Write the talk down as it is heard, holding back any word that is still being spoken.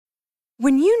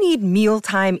When you need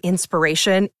mealtime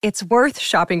inspiration, it's worth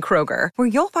shopping Kroger, where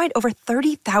you'll find over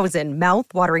 30,000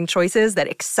 mouth-watering choices that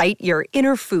excite your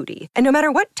inner foodie. And no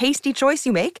matter what tasty choice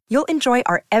you make, you'll enjoy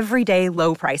our everyday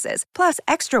low prices, plus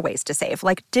extra ways to save,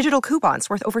 like digital coupons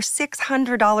worth over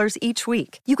 $600 each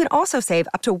week. You can also save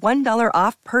up to $1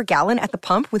 off per gallon at the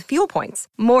pump with fuel points.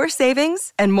 More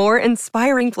savings and more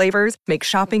inspiring flavors make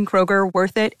shopping Kroger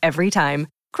worth it every time.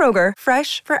 Kroger,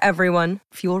 fresh for everyone.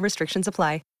 Fuel restrictions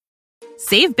apply.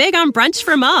 Save big on brunch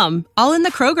for mom, all in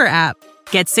the Kroger app.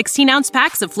 Get 16-ounce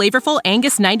packs of flavorful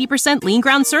Angus 90% lean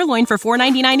ground sirloin for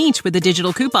 $4.99 each with a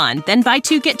digital coupon. Then buy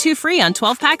 2, get 2 free on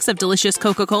 12 packs of delicious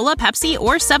Coca-Cola, Pepsi,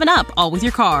 or 7-Up, all with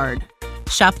your card.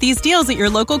 Shop these deals at your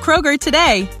local Kroger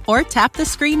today, or tap the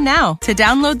screen now to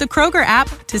download the Kroger app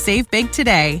to save big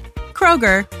today.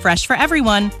 Kroger, fresh for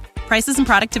everyone. Prices and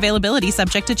product availability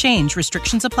subject to change.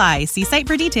 Restrictions apply. See site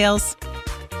for details.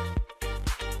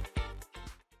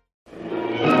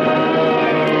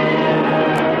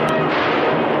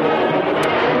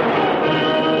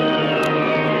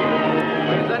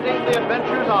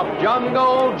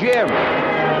 Jungle Jim.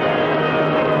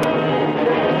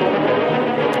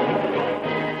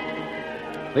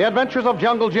 The Adventures of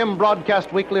Jungle Jim,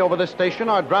 broadcast weekly over this station,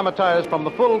 are dramatized from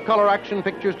the full-color action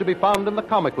pictures to be found in the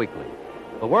Comic Weekly,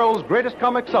 the world's greatest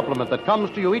comic supplement that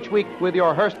comes to you each week with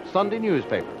your Hearst Sunday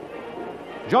newspaper.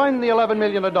 Join the 11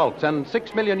 million adults and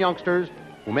 6 million youngsters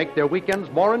who make their weekends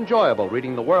more enjoyable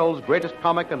reading the world's greatest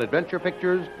comic and adventure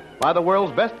pictures by the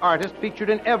world's best artists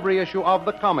featured in every issue of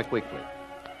the Comic Weekly.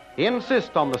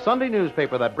 Insist on the Sunday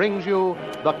newspaper that brings you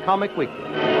the Comic Weekly.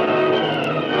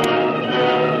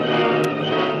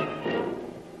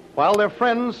 While their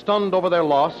friends, stunned over their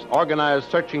loss, organized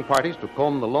searching parties to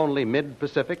comb the lonely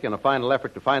mid-Pacific in a final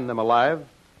effort to find them alive,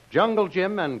 Jungle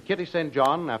Jim and Kitty St.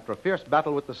 John, after a fierce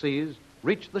battle with the seas,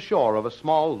 reached the shore of a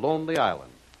small, lonely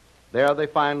island. There they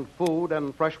find food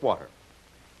and fresh water.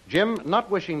 Jim, not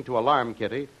wishing to alarm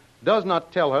Kitty, does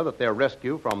not tell her that their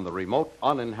rescue from the remote,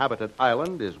 uninhabited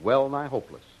island is well-nigh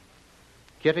hopeless.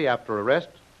 Kitty, after a rest,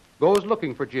 goes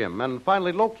looking for Jim and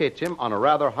finally locates him on a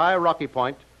rather high rocky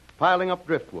point, piling up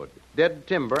driftwood, dead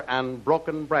timber, and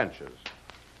broken branches.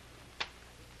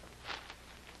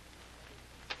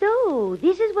 So,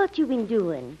 this is what you've been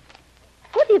doing.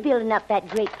 What are you building up that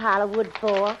great pile of wood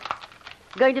for?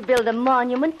 Going to build a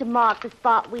monument to mark the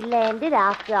spot we landed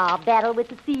after our battle with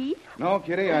the sea? No,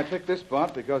 Kitty, I picked this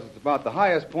spot because it's about the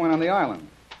highest point on the island.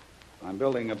 I'm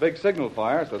building a big signal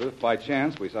fire so that if by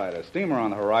chance we sight a steamer on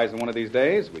the horizon one of these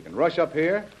days, we can rush up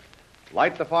here,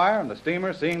 light the fire, and the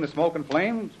steamer, seeing the smoke and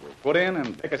flames, will put in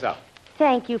and pick us up.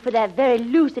 Thank you for that very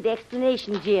lucid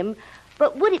explanation, Jim.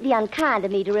 But would it be unkind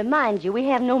of me to remind you we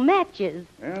have no matches?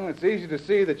 Well, it's easy to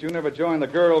see that you never joined the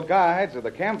Girl Guides or the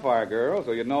Campfire Girls,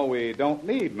 so you know we don't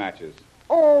need matches.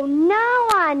 Oh, now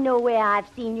I know where I've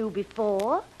seen you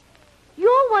before.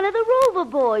 You're one of the Rover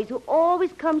boys who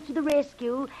always comes to the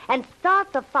rescue and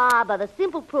starts a fire by the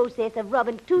simple process of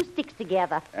rubbing 2 sticks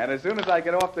together. And as soon as I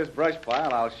get off this brush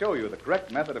pile, I'll show you the correct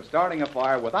method of starting a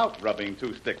fire without rubbing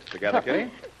 2 sticks together,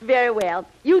 Kitty. Very well.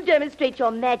 You demonstrate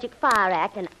your magic fire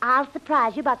act, and I'll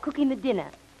surprise you by cooking the dinner.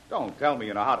 Don't tell me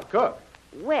you know how to cook.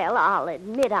 Well, I'll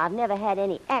admit I've never had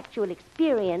any actual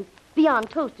experience beyond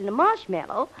toasting a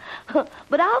marshmallow.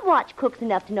 But I've watched cooks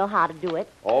enough to know how to do it.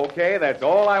 Okay, that's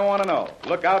all I want to know.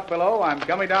 Look out below. I'm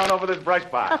coming down over this brush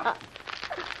pile.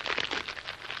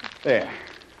 There.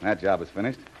 That job is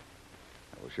finished.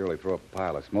 I will surely throw up a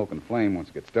pile of smoke and flame once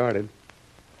it gets started.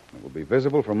 It will be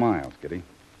visible for miles, Kitty.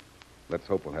 Let's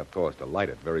hope we'll have cause to light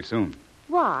it very soon.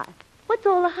 Why? What's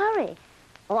all the hurry?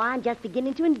 Oh, I'm just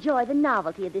beginning to enjoy the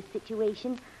novelty of this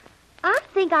situation. I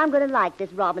think I'm going to like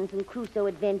this Robinson Crusoe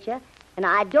adventure, and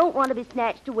I don't want to be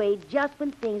snatched away just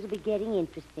when things will be getting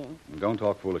interesting. And don't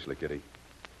talk foolishly, Kitty.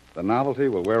 The novelty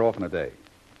will wear off in a day,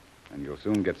 and you'll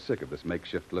soon get sick of this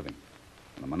makeshift living.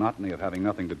 And the monotony of having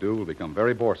nothing to do will become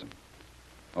very boresome.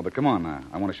 Oh, but come on now.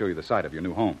 I want to show you the site of your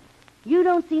new home. You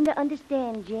don't seem to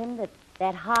understand, Jim,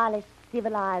 that highly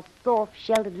civilized, soft,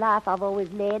 sheltered life I've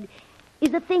always led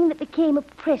is a thing that became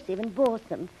oppressive and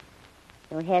boresome.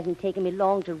 So it hasn't taken me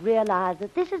long to realize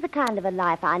that this is the kind of a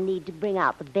life I need to bring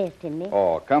out the best in me.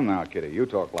 Oh, come now, Kitty. You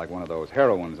talk like one of those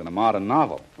heroines in a modern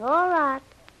novel. All right.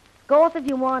 Go off if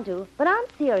you want to, but I'm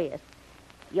serious.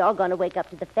 You're going to wake up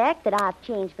to the fact that I've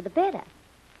changed for the better.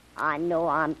 I know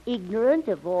I'm ignorant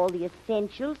of all the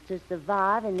essentials to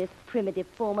survive in this primitive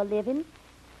form of living,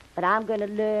 but I'm going to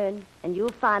learn, and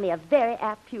you'll find me a very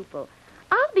apt pupil.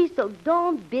 I'll be so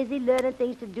darn busy learning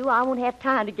things to do, I won't have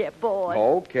time to get bored.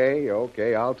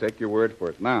 Okay. I'll take your word for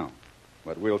it now.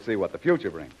 But we'll see what the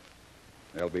future brings.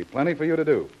 There'll be plenty for you to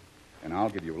do. and I'll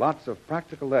give you lots of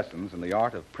practical lessons in the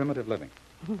art of primitive living.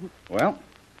 Well,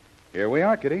 here we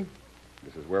are, Kitty.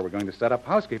 This is where we're going to set up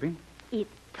housekeeping. It's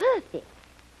perfect.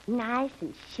 Nice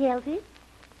and sheltered.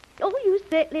 Oh, you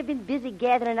certainly have been busy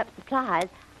gathering up supplies.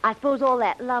 I suppose all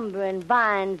that lumber and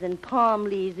vines and palm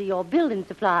leaves are your building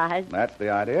supplies. That's the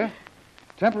idea.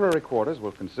 Temporary quarters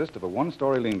will consist of a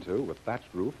one-story lean-to with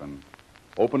thatched roof and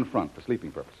open front for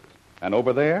sleeping purposes. And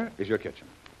over there is your kitchen.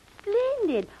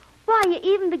 Splendid. Why, you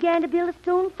even began to build a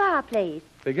stone fireplace.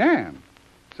 Began.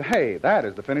 Say, that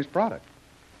is the finished product.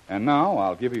 And now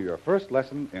I'll give you your first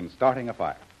lesson in starting a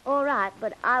fire. All right,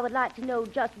 but I would like to know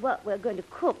just what we're going to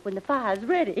cook when the fire's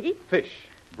ready. Fish,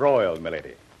 broiled,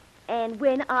 milady. And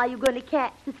when are you going to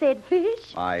catch the said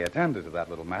fish? I attended to that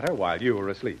little matter while you were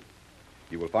asleep.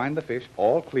 You will find the fish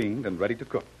all cleaned and ready to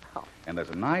cook. Oh. And there's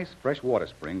a nice fresh water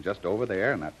spring just over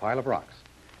there in that pile of rocks.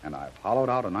 And I've hollowed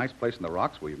out a nice place in the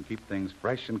rocks where you can keep things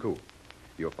fresh and cool.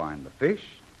 You'll find the fish,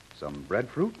 some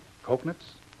breadfruit, coconuts,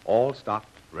 all stocked,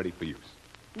 ready for use.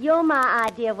 You're my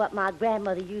idea of what my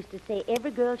grandmother used to say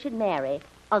every girl should marry,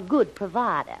 a good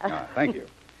provider. Thank you.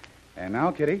 And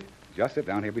now, Kitty, just sit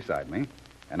down here beside me,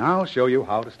 and I'll show you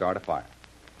how to start a fire.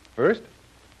 First,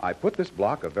 I put this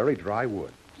block of very dry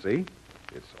wood. See?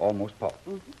 It's almost pulp.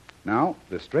 Mm-hmm. Now,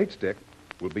 this straight stick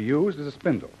will be used as a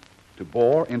spindle to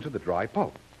bore into the dry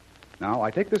pulp. Now,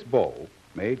 I take this bow,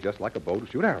 made just like a bow to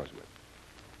shoot arrows with.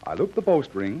 I loop the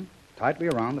bowstring tightly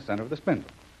around the center of the spindle.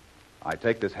 I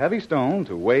take this heavy stone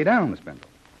to weigh down the spindle.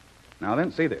 Now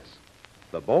then, see this.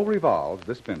 The bow revolves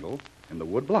this spindle in the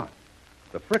wood block.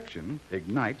 The friction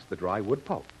ignites the dry wood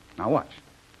pulp. Now watch.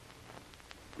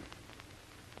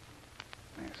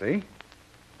 There, see?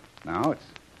 Now it's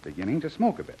beginning to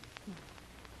smoke a bit.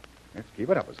 Let's keep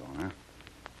it up a all, huh?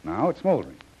 Now it's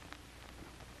smoldering.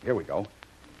 Here we go.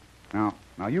 Now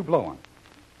you blow on it.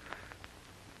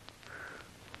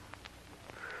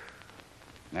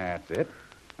 That's it.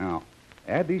 Now,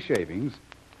 add these shavings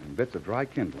and bits of dry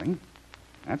kindling.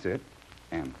 That's it.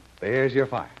 And there's your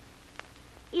fire.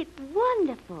 It's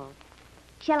wonderful.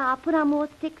 Shall I put on more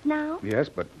sticks now? Yes,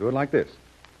 but do it like this.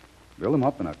 Build them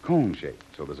up in a cone shape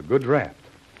so there's a good draft.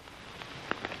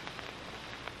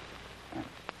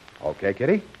 Okay,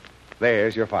 Kitty?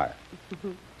 There's your fire.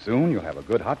 Soon you'll have a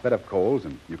good hot bed of coals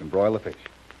and you can broil the fish.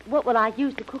 What will I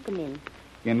use to cook them in?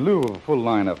 In lieu of a full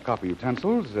line of copper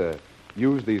utensils,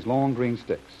 use these long green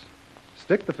sticks.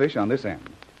 Stick the fish on this end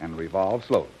and revolve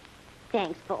slowly.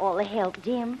 Thanks for all the help,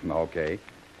 Jim. Okay.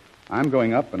 I'm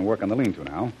going up and work on the lean-to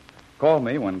now. Call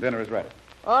me when dinner is ready.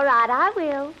 All right, I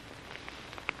will.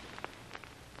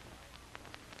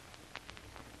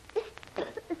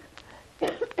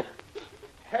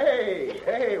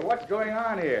 Hey, what's going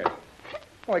on here?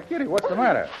 Why, Kitty, what's the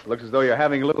matter? Looks as though you're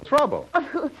having a little trouble.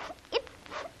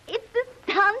 It's the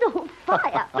Stando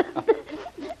fire.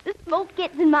 The smoke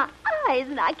gets in my eyes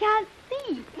and I can't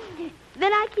see.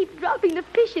 Then I keep dropping the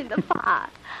fish in the fire.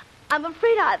 I'm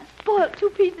afraid I've spoiled 2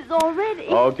 pieces already.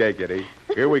 Okay, Kitty.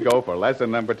 Here we go for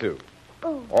lesson number 2.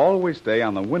 Oh. Always stay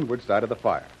on the windward side of the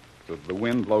fire so that the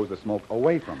wind blows the smoke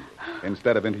away from you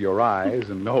instead of into your eyes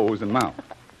and nose and mouth.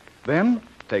 Then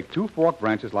take 2 forked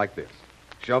branches like this.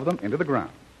 Shove them into the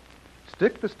ground.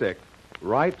 Stick the stick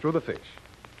right through the fish,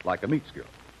 like a meat skewer.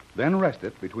 Then rest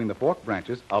it between the forked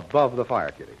branches above the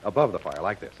fire, Kitty. Above the fire,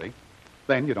 like this, see?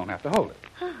 Then you don't have to hold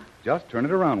it. Just turn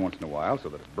it around once in a while so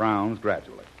that it browns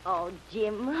gradually. Oh,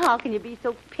 Jim, how can you be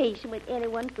so patient with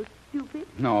anyone so stupid?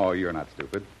 No, you're not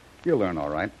stupid. You'll learn all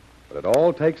right. But it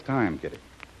all takes time, Kitty.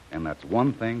 And that's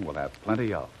one thing we'll have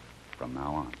plenty of from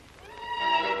now on.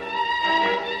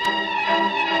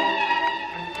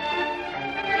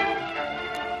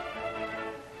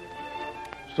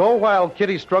 So while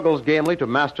Kitty struggles gamely to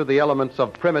master the elements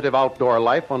of primitive outdoor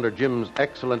life under Jim's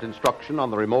excellent instruction on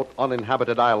the remote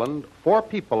uninhabited island, 4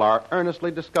 people are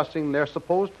earnestly discussing their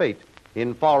supposed fate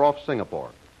in far-off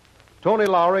Singapore. Tony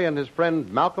Lowry and his friend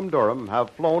Malcolm Durham have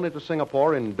flown into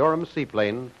Singapore in Durham's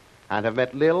seaplane and have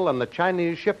met Lil and the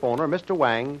Chinese ship owner, Mr.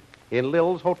 Wang, in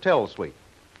Lil's hotel suite.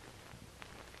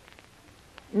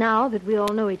 Now that we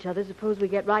all know each other, suppose we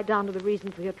get right down to the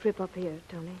reason for your trip up here,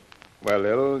 Tony. Well,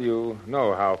 Lil, you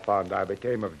know how fond I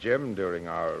became of Jim during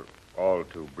our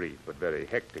all-too-brief but very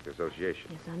hectic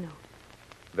association. Yes, I know.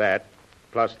 That,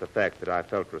 plus the fact that I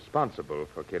felt responsible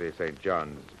for Kitty St.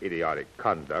 John's idiotic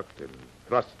conduct in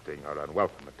thrusting her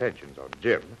unwelcome attentions on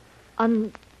Jim.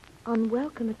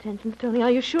 Unwelcome attentions, Tony?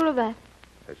 Are you sure of that?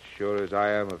 As sure as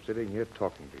I am of sitting here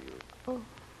talking to you. Oh.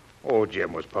 Oh,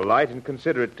 Jim was polite and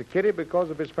considerate to Kitty because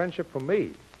of his friendship for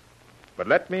me. But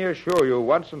let me assure you,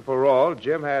 once and for all,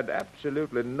 Jim had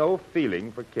absolutely no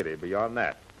feeling for Kitty beyond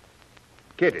that.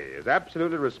 Kitty is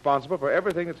absolutely responsible for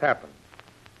everything that's happened.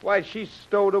 Why, she's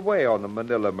stowed away on the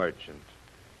Manila Merchant.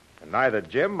 And neither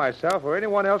Jim, myself, or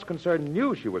anyone else concerned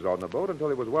knew she was on the boat until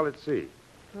he was well at sea.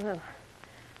 Well,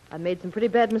 I've made some pretty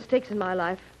bad mistakes in my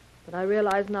life, but I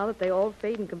realize now that they all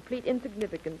fade in complete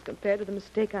insignificance compared to the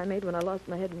mistake I made when I lost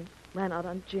my head and ran out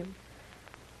on Jim.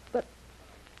 But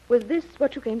was this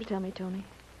what you came to tell me, Tony?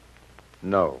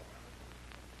 No,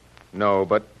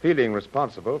 but feeling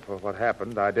responsible for what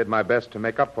happened, I did my best to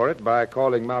make up for it by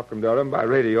calling Malcolm Durham by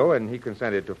radio, and he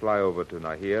consented to fly over to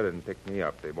Nahir and pick me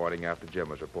up the morning after Jim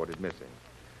was reported missing.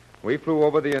 We flew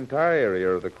over the entire area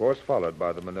of the course followed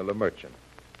by the Manila Merchant.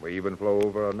 We even flew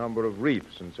over a number of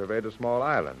reefs and surveyed a small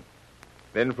island.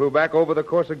 Then flew back over the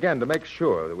course again to make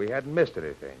sure that we hadn't missed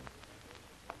anything.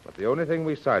 But the only thing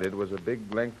we sighted was a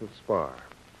big length of spar.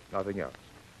 Nothing else.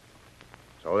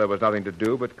 So there was nothing to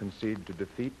do but concede to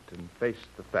defeat and face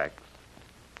the facts.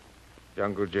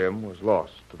 Jungle Jim was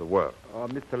lost to the world. Oh,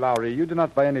 Mr. Lowry, you do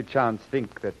not by any chance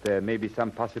think that there may be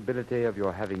some possibility of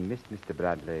your having missed Mr.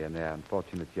 Bradley and their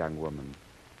unfortunate young woman?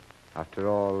 After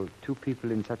all, two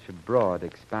people in such a broad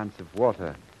expanse of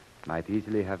water might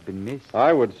easily have been missed.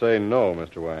 I would say no,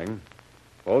 Mr. Wang.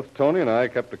 Both Tony and I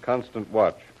kept a constant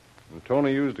watch, and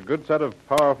Tony used a good set of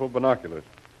powerful binoculars.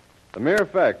 The mere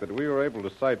fact that we were able to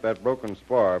sight that broken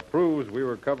spar proves we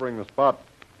were covering the spot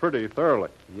pretty thoroughly.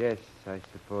 Yes, I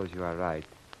suppose you are right.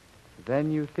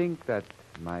 Then you think that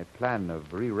my plan of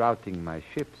rerouting my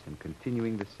ships and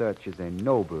continuing the search is a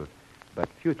noble but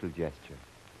futile gesture.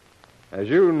 As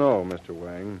you know, Mr.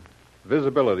 Wang,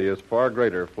 visibility is far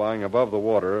greater flying above the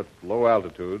water at low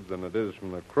altitudes than it is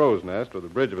from the crow's nest or the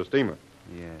bridge of a steamer.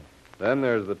 Yes. Then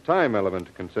there's the time element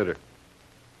to consider.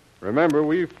 Remember,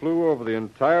 we flew over the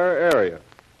entire area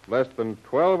less than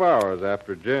 12 hours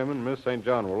after Jim and Miss St.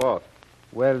 John were lost.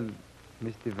 Well,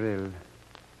 Mr. Vril,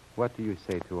 what do you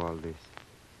say to all this?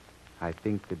 I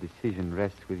think the decision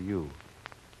rests with you.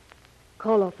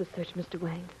 Call off the search, Mr.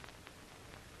 Wang.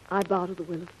 I bow to the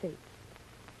will of fate.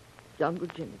 Jungle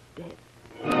Jim is dead.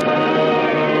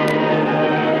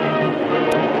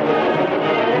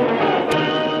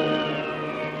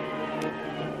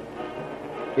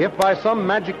 If by some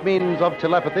magic means of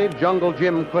telepathy Jungle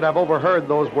Jim could have overheard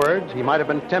those words, he might have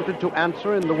been tempted to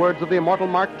answer in the words of the immortal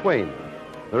Mark Twain.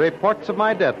 The reports of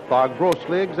my death are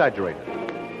grossly exaggerated.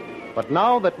 But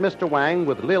now that Mr. Wang,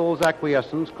 with Lil's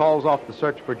acquiescence, calls off the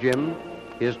search for Jim,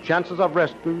 his chances of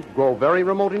rescue grow very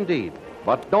remote indeed.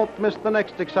 But don't miss the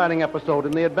next exciting episode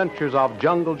in the adventures of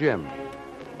Jungle Jim.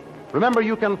 Remember,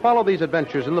 you can follow these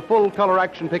adventures in the full-color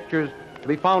action pictures to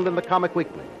be found in the Comic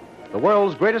Weekly, the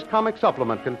world's greatest comic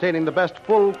supplement containing the best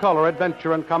full-color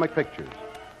adventure and comic pictures.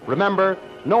 Remember,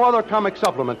 no other comic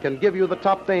supplement can give you the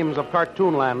top names of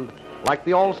Cartoonland like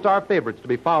the all-star favorites to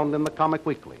be found in the Comic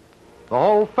Weekly. The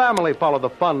whole family follow the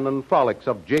fun and frolics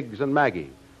of Jiggs and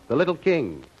Maggie, the Little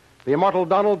King, the immortal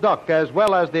Donald Duck, as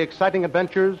well as the exciting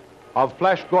adventures of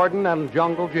Flash Gordon and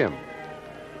Jungle Jim.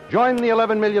 Join the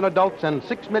 11 million adults and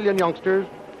 6 million youngsters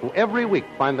who every week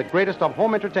find the greatest of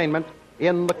home entertainment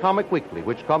in the Comic Weekly,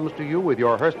 which comes to you with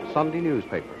your Hearst Sunday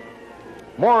newspaper.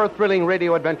 More thrilling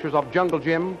radio adventures of Jungle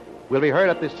Jim will be heard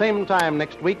at the same time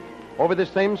next week over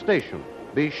this same station.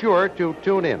 Be sure to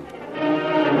tune in.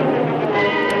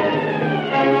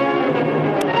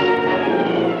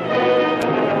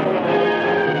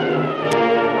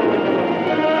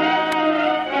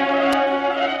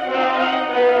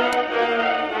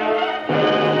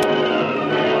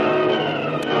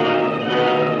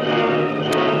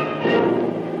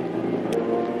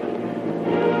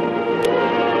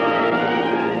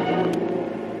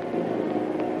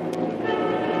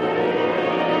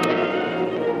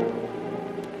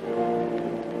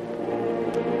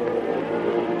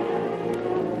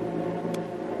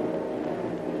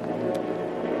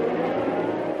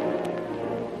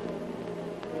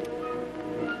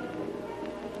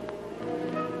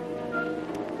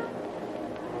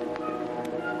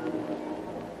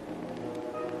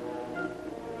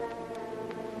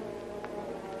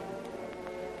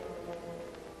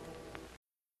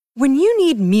 When you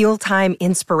need mealtime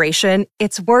inspiration,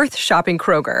 it's worth shopping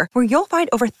Kroger, where you'll find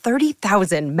over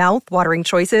 30,000 mouth-watering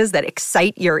choices that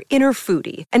excite your inner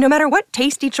foodie. And no matter what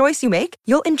tasty choice you make,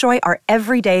 you'll enjoy our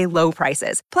everyday low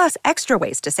prices, plus extra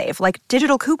ways to save, like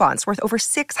digital coupons worth over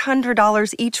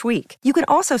 $600 each week. You can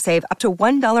also save up to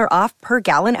 $1 off per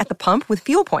gallon at the pump with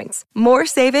fuel points. More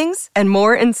savings and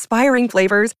more inspiring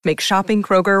flavors make shopping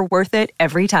Kroger worth it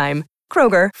every time.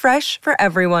 Kroger, fresh for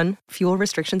everyone. Fuel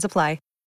restrictions apply.